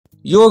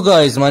Yo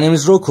guys, my name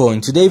is Rocco.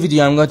 In today's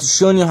video I'm going to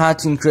show you how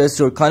to increase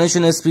your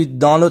connection speed,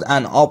 download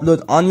and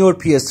upload on your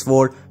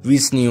PS4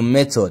 with new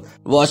method.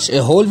 Watch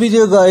a whole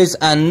video guys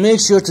and make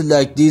sure to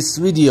like this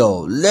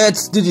video.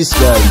 Let's do this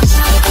guys.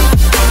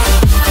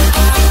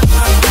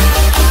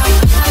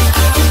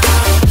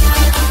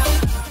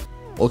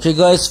 Okay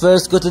guys,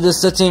 first go to the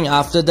setting,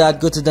 after that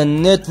go to the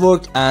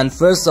network and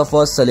first of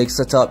all select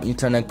setup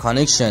internet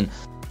connection.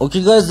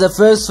 Okay guys, the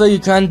first way you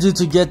can do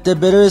to get the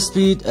better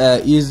speed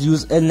is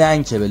use a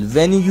LAN cable.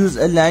 When you use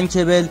a LAN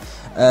cable,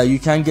 you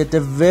can get a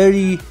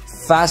very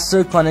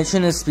faster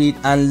connection speed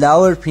and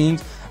lower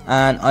ping,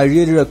 and I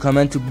really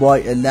recommend to buy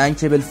a LAN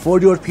cable for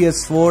your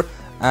PS4.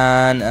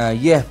 And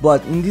yeah,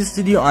 but in this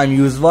video I'm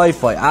use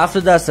Wi-Fi.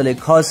 After that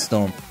select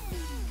custom,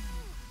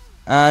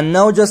 and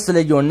now just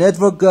select your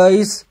network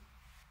guys.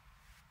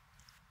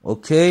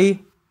 Okay,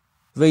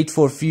 wait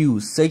for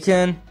few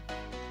seconds.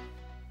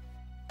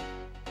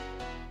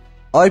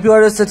 IP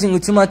address setting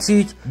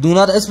automatic, do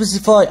not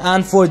specify,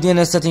 and for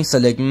DNS setting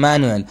select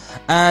manual,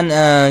 and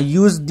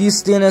use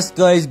this DNS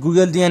guys,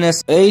 Google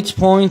DNS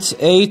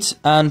 8.8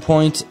 and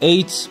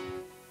 0.8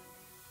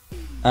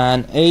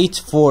 and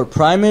 8 for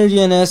primary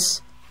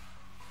DNS,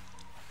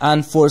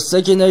 and for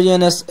secondary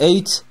DNS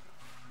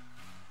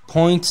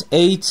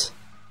 8.8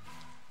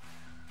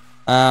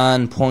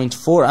 and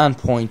 0.4 and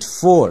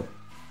 0.4.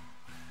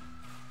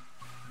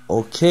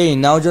 Okay,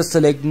 now just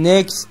select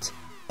next.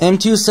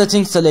 MTU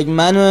settings select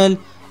manual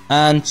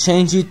and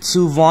change it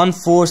to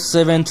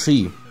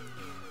 1473.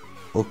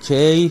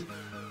 Okay,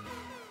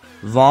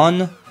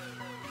 1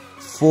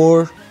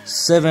 4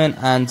 7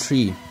 and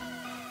 3.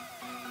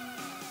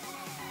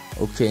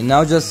 Okay,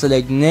 now just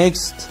select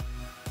next.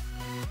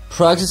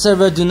 Practice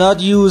server do not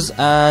use,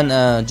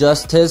 and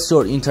just test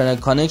your internet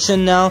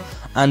connection now,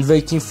 and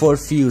waiting for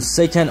few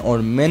seconds or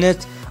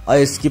minute.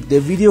 I skip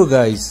the video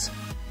guys,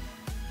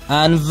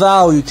 and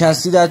wow, you can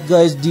see that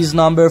guys, this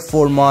number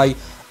for my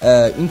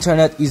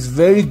internet is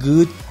very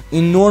good.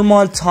 In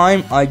normal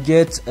time I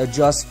get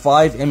just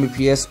 5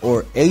 Mbps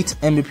or 8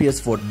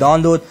 Mbps for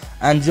download,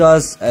 and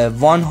just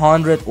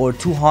 100 or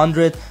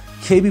 200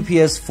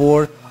 kbps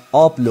for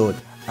upload,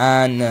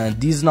 and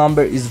this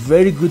number is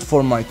very good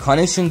for my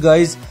connection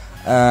guys.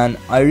 And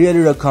I really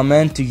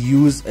recommend to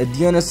use a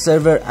DNS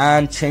server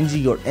and change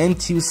your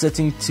MTU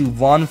setting to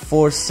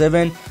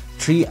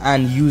 1473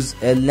 and use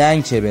a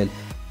LAN cable.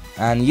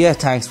 And yeah,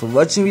 thanks for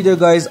watching video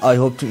guys. I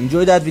hope to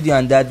enjoy that video,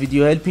 and that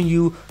video helping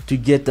you to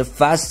get the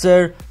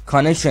faster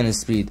connection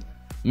speed.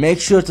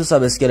 Make sure to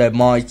subscribe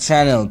my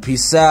channel.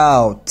 Peace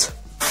out.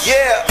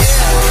 Yeah.